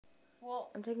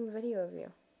I'm taking a video of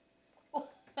you.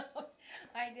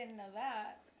 I didn't know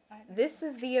that. This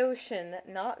is the ocean,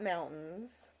 not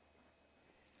mountains.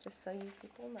 Just so you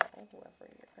people know, whoever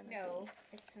you're going to be. No,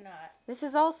 it's not. This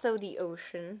is also the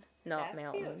ocean, not That's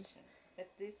mountains. The ocean. But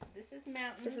this is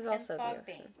mountains. This is also and the fog ocean.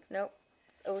 banks. Nope,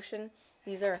 it's ocean.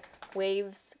 These are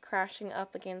waves crashing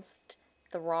up against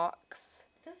the rocks.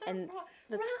 Those and rocks.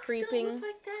 That's Rocks creeping. don't look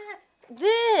like that.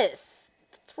 This!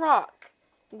 It's rock.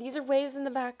 These are waves in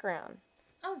the background.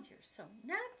 Oh, you're so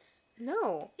nuts.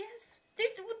 No. Yes. Then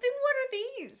what are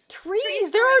these? Trees.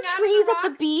 There are trees at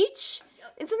the beach.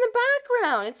 It's in the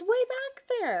background. It's way back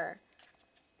there.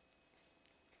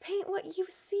 Paint what you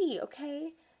see,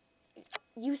 okay?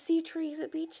 You see trees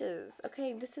at beaches.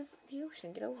 Okay, this is the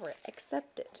ocean. Get over it.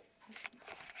 Accept it.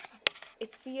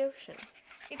 It's the ocean.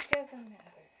 It doesn't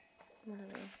matter.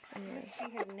 Whatever. Anyway.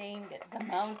 She had named it the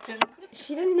mountain.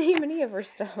 She didn't name any of her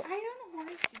stuff. I don't know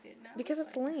why she did not. Because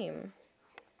it's lame.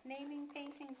 Naming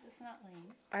paintings is not lame.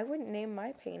 I wouldn't name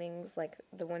my paintings like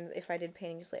the one, if I did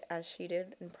paintings like as she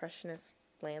did, impressionist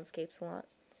landscapes a lot.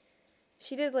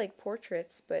 She did like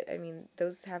portraits, but I mean,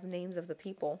 those have names of the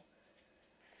people.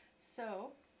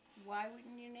 So, why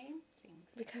wouldn't you name things?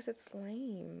 Because it's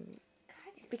lame.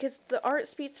 God, Because the art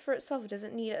speaks for itself. It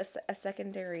doesn't need a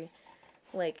secondary,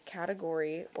 like,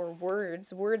 category or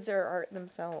words. Words are art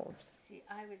themselves. See,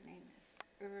 I would name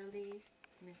this Early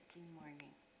Misty Morning.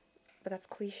 But that's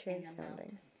cliche sounding.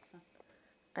 Mountains.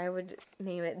 I would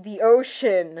name it the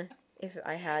ocean if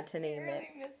I had to name it.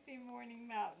 Early Misty Morning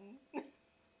Mountain.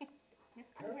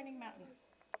 Misty Morning Mountain.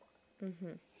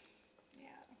 Mhm. Yeah.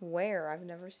 Where? I've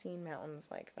never seen mountains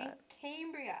like that. In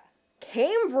Cambria.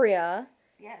 Cambria?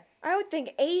 Yes. I would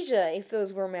think Asia if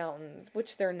those were mountains,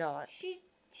 which they're not. She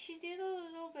did a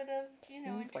little bit of,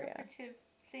 Cambria. interpretive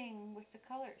thing with the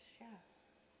colors, yeah.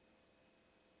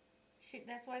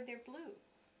 That's why they're blue.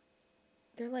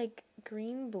 They're like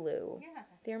green blue. Yeah.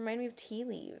 They remind me of tea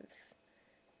leaves.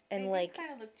 And they like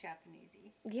kind of look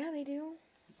Japanesey. yeah, they do.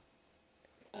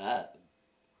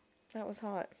 That was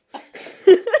hot.